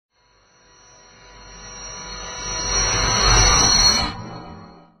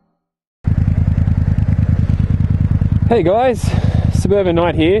Hey guys,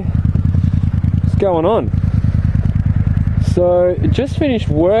 SuburbanKnight here. What's going on? So, just finished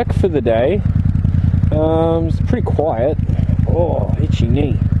work for the day. It's pretty quiet. Oh, itchy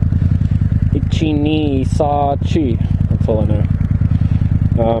knee. Itchy knee, Sachi. That's all I know.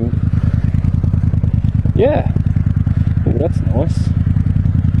 Yeah. Ooh, that's nice.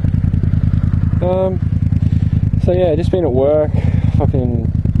 So yeah, just been at work. Fucking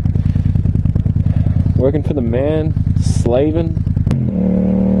working for the man. Slaving.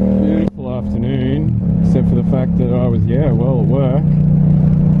 Beautiful afternoon, except for the fact that I was, well at work.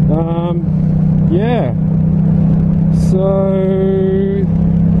 Yeah. So,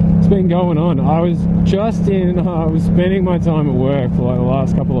 it's been going on. I was spending my time at work for like the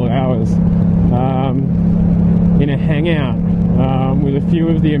last couple of hours in a hangout with a few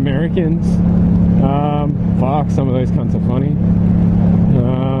of the Americans. Fuck, some of those cunts are funny.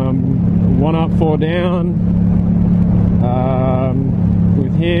 One up, four down.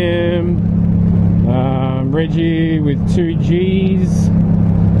 With him, Reggie with 2 G's,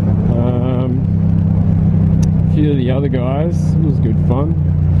 a few of the other guys. It was good fun.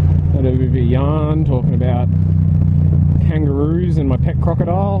 Had a bit of a yarn talking about kangaroos and my pet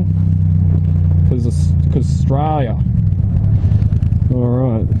crocodile, because Australia.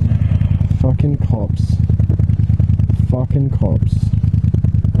 Alright, fucking cops. Fucking cops.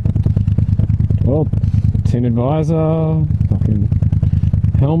 Well, tin advisor, fucking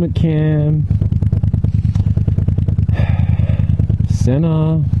helmet cam,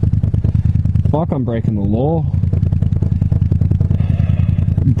 center. Fuck, I'm breaking the law.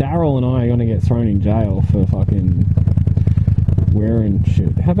 Daryl and I are gonna get thrown in jail for fucking wearing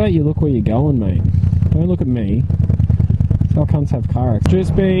shit. How about you look where you're going, mate? Don't look at me. That's how cunts have car accidents.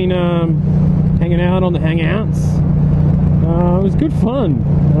 Just been hanging out on the hangouts. It was good fun.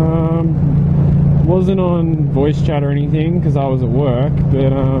 Wasn't on voice chat or anything because I was at work, but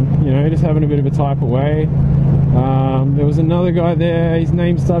you know, just having a bit of a type away. There was another guy there, his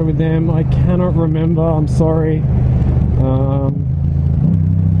name started with M, I cannot remember, I'm sorry.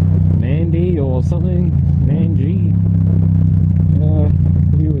 Mandy or something, Mangy.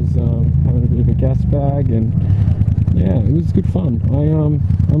 He was having a bit of a gas bag, and yeah, it was good fun.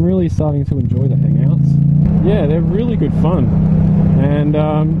 I'm really starting to enjoy the hangouts. Yeah, they're really good fun, and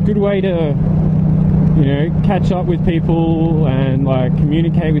good way to, you know, catch up with people and like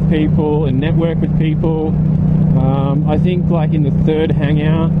communicate with people and network with people. I think like in the third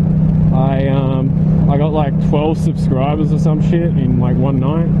hangout, I got like 12 subscribers or some shit in like one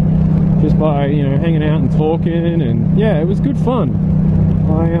night, just by, you know, hanging out and talking, and yeah, it was good fun.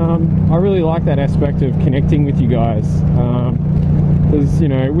 I really like that aspect of connecting with you guys, because you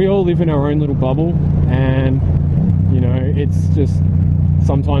know, we all live in our own little bubble, and you know, it's just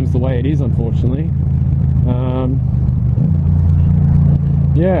sometimes the way it is, unfortunately.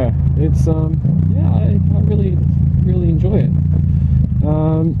 Yeah, it's yeah, I really enjoy it.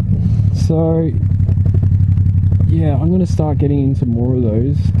 So yeah, I'm gonna start getting into more of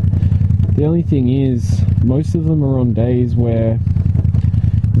those. The only thing is, most of them are on days where,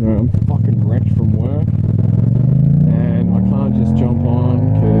 you know, I'm fucking wrecked from work and I can't just jump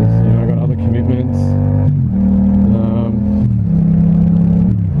on because, you know, I got other commitments.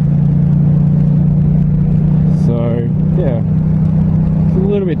 So yeah, it's a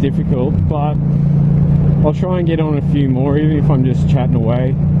little bit difficult, but I'll try and get on a few more, even if I'm just chatting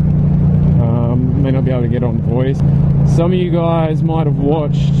away. May not be able to get on voice. Some of you guys might have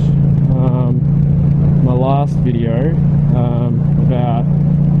watched my last video about,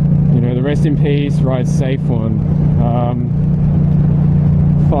 you know, the rest in peace, ride safe one.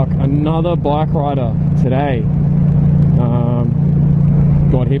 Fuck, another bike rider today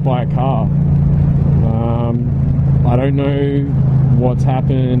got hit by a car. I don't know what's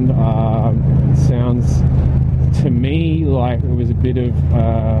happened. It sounds to me like it was a bit of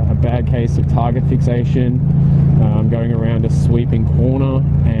a bad case of target fixation, going around a sweeping corner,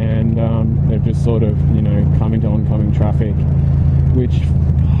 and they've just sort of, you know, come into oncoming traffic, which,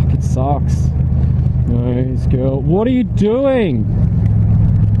 fuck, it sucks. No, this girl, what are you doing?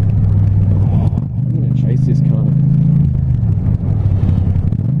 Oh, I'm gonna chase this cunt.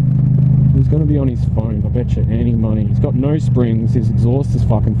 He's gonna be on his phone, I bet you any money. He's got no springs, his exhaust is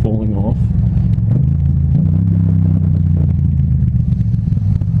fucking falling off.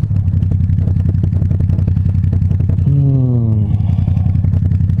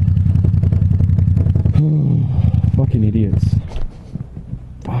 Fucking idiots.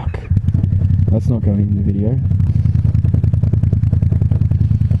 Fuck. That's not going in the video.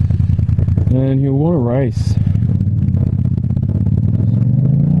 And he'll want to race.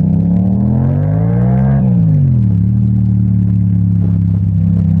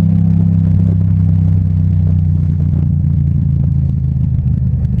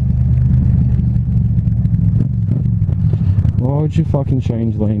 would you fucking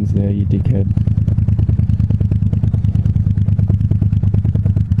change lanes there, you dickhead?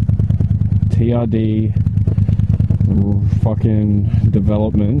 TRD fucking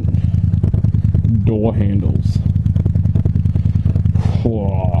development door handles.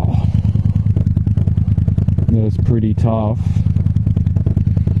 Whoa. That's pretty tough.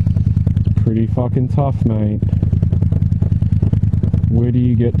 Pretty fucking tough, mate. Where do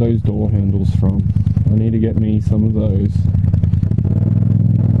you get those door handles from? I need to get me some of those.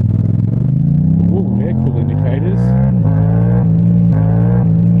 Ooh, vehicle indicators.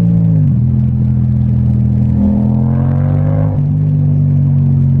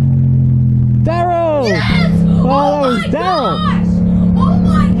 Daryl! Yes! Oh, that was Daryl! Oh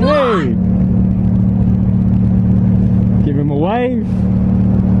my gosh! Hey! Give him a wave.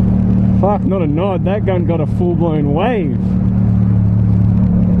 Fuck, not a nod. That gun got a full-blown wave.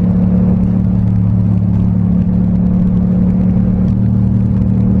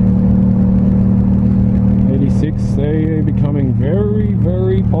 They're becoming very,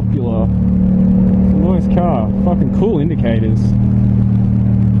 very popular. It's a nice car. Fucking cool indicators.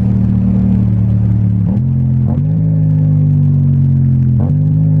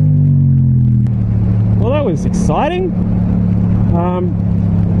 Well, that was exciting.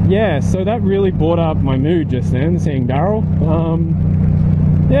 Yeah, so that really brought up my mood just then, seeing Daryl.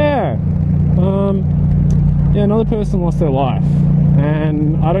 Yeah, another person lost their life.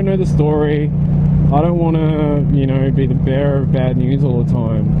 And I don't know the story. I don't want to, you know, be the bearer of bad news all the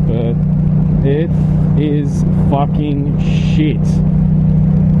time, but it is fucking shit.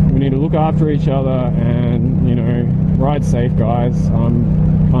 We need to look after each other and, you know, ride safe, guys.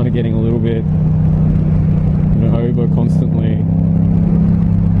 I'm kind of getting a little bit, you know, over constantly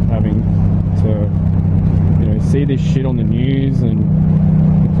having to, you know, see this shit on the news and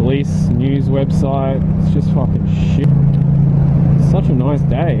the police news website. It's just fucking shit. Such a nice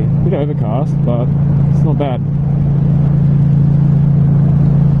day. A bit overcast, but it's not bad.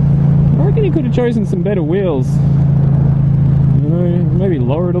 I reckon he could have chosen some better wheels. You know, maybe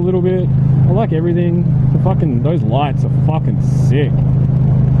lower it a little bit. I like everything. Those lights are fucking sick.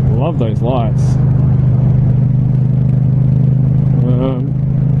 I love those lights.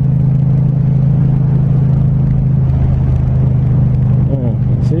 Yeah,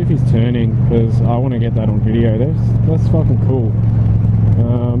 see if he's turning, because I want to get that on video. That's fucking cool.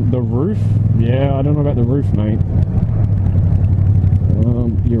 The roof, yeah, I don't know about the roof, mate.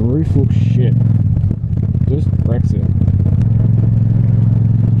 Your roof looks shit. Just Brexit.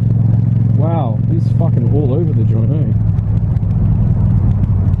 Wow, he's fucking all over the joint, eh?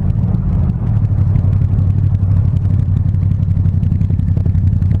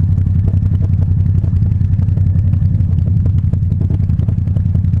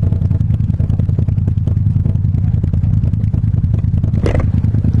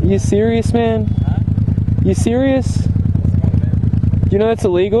 You serious, man? Huh? You serious? You know it's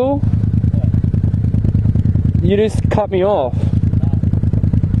illegal? You just cut me off.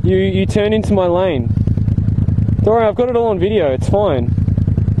 You turned into my lane. Don't worry, I've got it all on video, it's fine.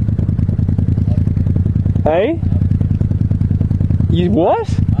 Hey? You what?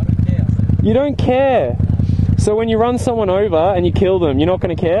 I don't care. You don't care. So when you run someone over and you kill them, you're not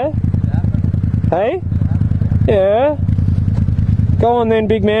going to care? Hey? Yeah. Go on then,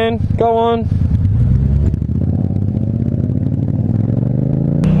 big man. Go on.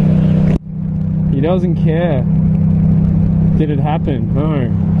 He doesn't care. Did it happen? No.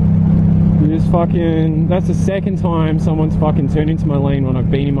 You just fucking... That's the second time someone's fucking turned into my lane when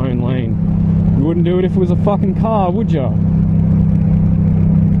I've been in my own lane. You wouldn't do it if it was a fucking car, would ya?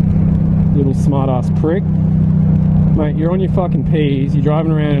 Little smart-ass prick. Mate, you're on your fucking P's. You're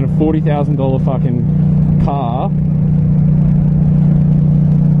driving around in a $40,000 fucking car.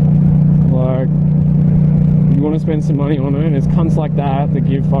 Like, you want to spend some money on it, and it's cunts like that that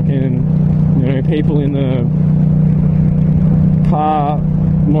give fucking, you know, people in the car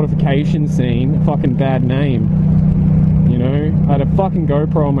modification scene a fucking bad name. You know, I had a fucking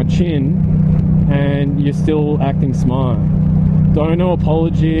GoPro on my chin, and you're still acting smart. Don't no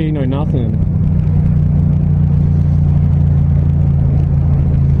apology, no nothing.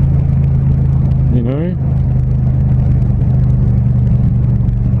 You know?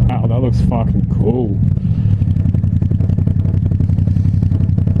 Wow, that looks fucking cool.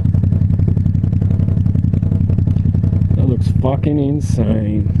 That looks fucking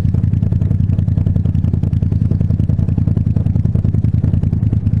insane.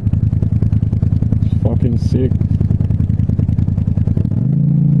 It's fucking sick.